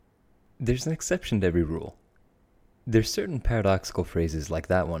There's an exception to every rule. There's certain paradoxical phrases like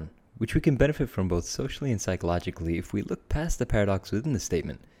that one, which we can benefit from both socially and psychologically if we look past the paradox within the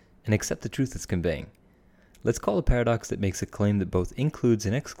statement and accept the truth it's conveying. Let's call a paradox that makes a claim that both includes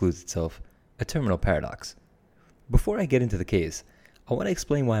and excludes itself a terminal paradox. Before I get into the case, I want to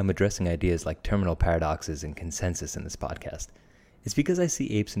explain why I'm addressing ideas like terminal paradoxes and consensus in this podcast. It's because I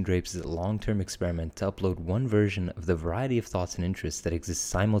see Apes and Drapes as a long-term experiment to upload one version of the variety of thoughts and interests that exist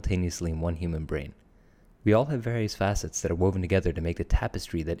simultaneously in one human brain. We all have various facets that are woven together to make the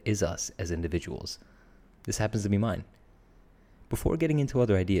tapestry that is us as individuals. This happens to be mine. Before getting into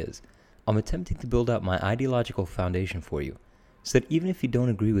other ideas, I'm attempting to build out my ideological foundation for you, so that even if you don't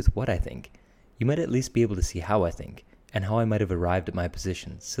agree with what I think, you might at least be able to see how I think, and how I might have arrived at my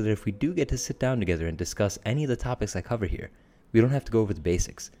positions, so that if we do get to sit down together and discuss any of the topics I cover here, we don't have to go over the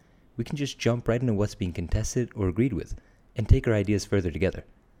basics. We can just jump right into what's being contested or agreed with, and take our ideas further together.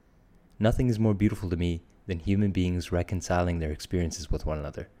 Nothing is more beautiful to me than human beings reconciling their experiences with one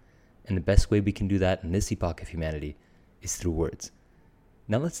another, and the best way we can do that in this epoch of humanity is through words.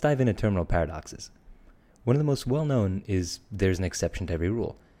 Now let's dive into terminal paradoxes. One of the most well-known is there's an exception to every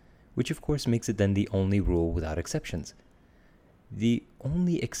rule, which of course makes it then the only rule without exceptions. The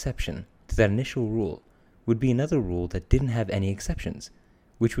only exception to that initial rule would be another rule that didn't have any exceptions,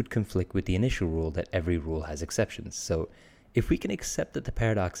 which would conflict with the initial rule that every rule has exceptions. So if we can accept that the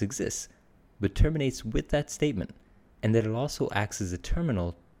paradox exists, but terminates with that statement, and that it also acts as a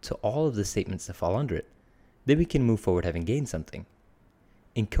terminal to all of the statements that fall under it, then we can move forward having gained something.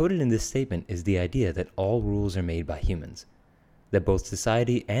 Encoded in this statement is the idea that all rules are made by humans, that both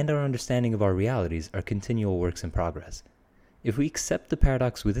society and our understanding of our realities are continual works in progress. If we accept the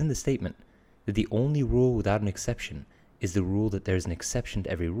paradox within the statement, that the only rule without an exception is the rule that there is an exception to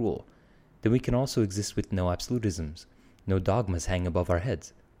every rule, then we can also exist with no absolutisms, no dogmas hanging above our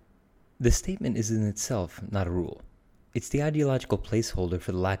heads. The statement is in itself not a rule. It's the ideological placeholder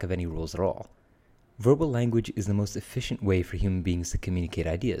for the lack of any rules at all. Verbal language is the most efficient way for human beings to communicate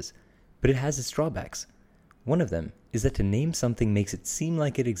ideas, but it has its drawbacks. One of them is that to name something makes it seem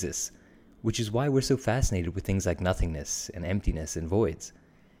like it exists, which is why we're so fascinated with things like nothingness and emptiness and voids.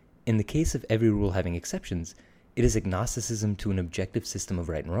 In the case of every rule having exceptions, it is agnosticism to an objective system of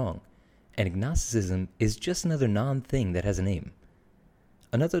right and wrong, and agnosticism is just another non-thing that has a name.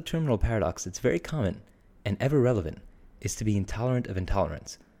 Another terminal paradox that's very common and ever relevant is to be intolerant of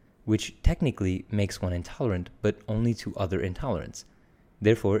intolerance, which technically makes one intolerant but only to other intolerance.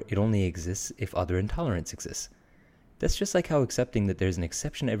 Therefore, it only exists if other intolerance exists. That's just like how accepting that there's an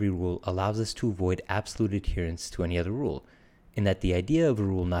exception to every rule allows us to avoid absolute adherence to any other rule, in that the idea of a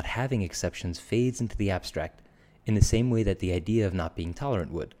rule not having exceptions fades into the abstract, in the same way that the idea of not being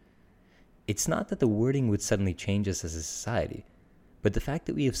tolerant would. It's not that the wording would suddenly change us as a society, but the fact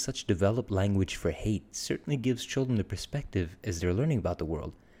that we have such developed language for hate certainly gives children the perspective as they're learning about the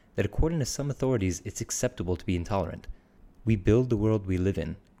world, that according to some authorities it's acceptable to be intolerant. We build the world we live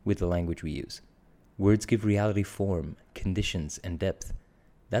in with the language we use. Words give reality form, conditions, and depth.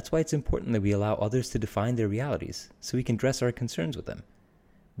 That's why it's important that we allow others to define their realities, so we can address our concerns with them.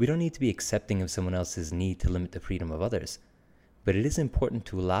 We don't need to be accepting of someone else's need to limit the freedom of others, but it is important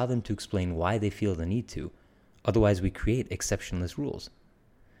to allow them to explain why they feel the need to, otherwise we create exceptionless rules.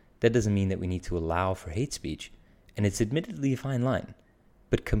 That doesn't mean that we need to allow for hate speech, and it's admittedly a fine line,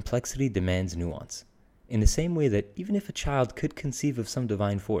 but complexity demands nuance. In the same way that even if a child could conceive of some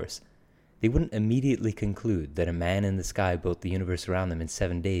divine force, they wouldn't immediately conclude that a man in the sky built the universe around them in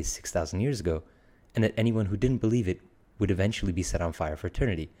 7 days 6,000 years ago, and that anyone who didn't believe it would eventually be set on fire for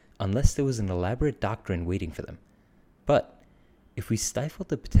eternity, unless there was an elaborate doctrine waiting for them. But if we stifled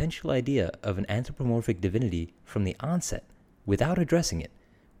the potential idea of an anthropomorphic divinity from the onset without addressing it,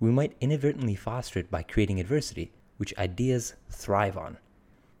 we might inadvertently foster it by creating adversity, which ideas thrive on.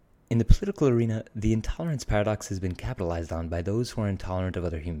 In the political arena, the intolerance paradox has been capitalized on by those who are intolerant of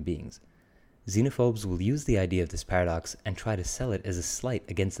other human beings. Xenophobes will use the idea of this paradox and try to sell it as a slight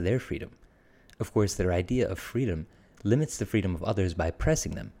against their freedom. Of course, their idea of freedom limits the freedom of others by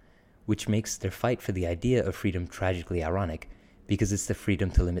oppressing them, which makes their fight for the idea of freedom tragically ironic, because it's the freedom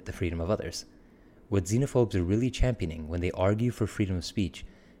to limit the freedom of others. What xenophobes are really championing when they argue for freedom of speech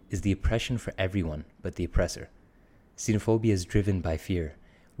is the oppression for everyone but the oppressor. Xenophobia is driven by fear,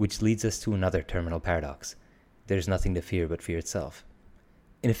 which leads us to another terminal paradox. There's nothing to fear but fear itself.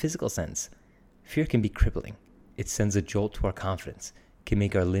 In a physical sense, fear can be crippling. It sends a jolt to our confidence, can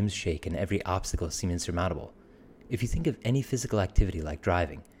make our limbs shake and every obstacle seem insurmountable. If you think of any physical activity like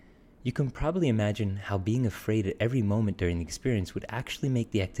driving, you can probably imagine how being afraid at every moment during the experience would actually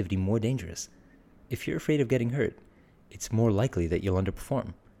make the activity more dangerous. If you're afraid of getting hurt, it's more likely that you'll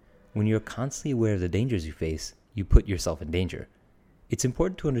underperform. When you're constantly aware of the dangers you face, you put yourself in danger. It's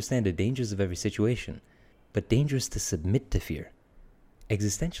important to understand the dangers of every situation, but dangerous to submit to fear.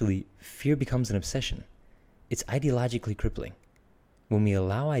 Existentially, fear becomes an obsession. It's ideologically crippling. When we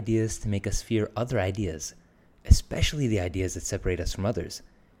allow ideas to make us fear other ideas, especially the ideas that separate us from others,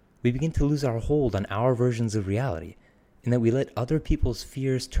 we begin to lose our hold on our versions of reality, in that we let other people's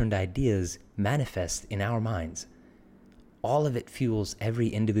fears turned ideas manifest in our minds. All of it fuels every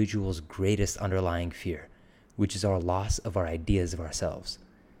individual's greatest underlying fear, which is our loss of our ideas of ourselves,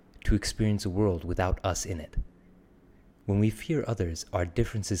 to experience a world without us in it. When we fear others, our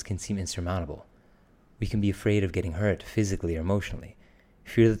differences can seem insurmountable. We can be afraid of getting hurt physically or emotionally,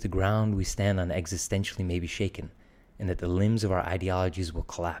 fear that the ground we stand on existentially may be shaken, and that the limbs of our ideologies will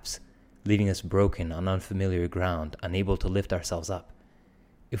collapse, leaving us broken on unfamiliar ground, unable to lift ourselves up.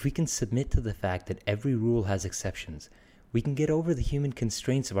 If we can submit to the fact that every rule has exceptions, we can get over the human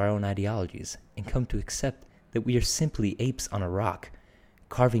constraints of our own ideologies and come to accept that we are simply apes on a rock,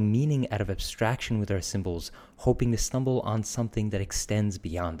 carving meaning out of abstraction with our symbols, hoping to stumble on something that extends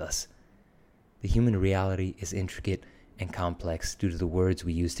beyond us. The human reality is intricate and complex due to the words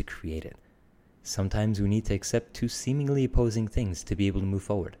we use to create it. Sometimes we need to accept two seemingly opposing things to be able to move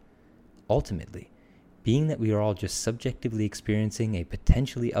forward. Ultimately, being that we are all just subjectively experiencing a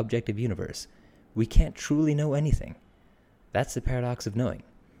potentially objective universe, we can't truly know anything. That's the paradox of knowing.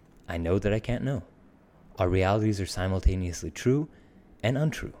 I know that I can't know. Our realities are simultaneously true and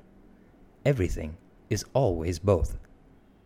untrue. Everything is always both.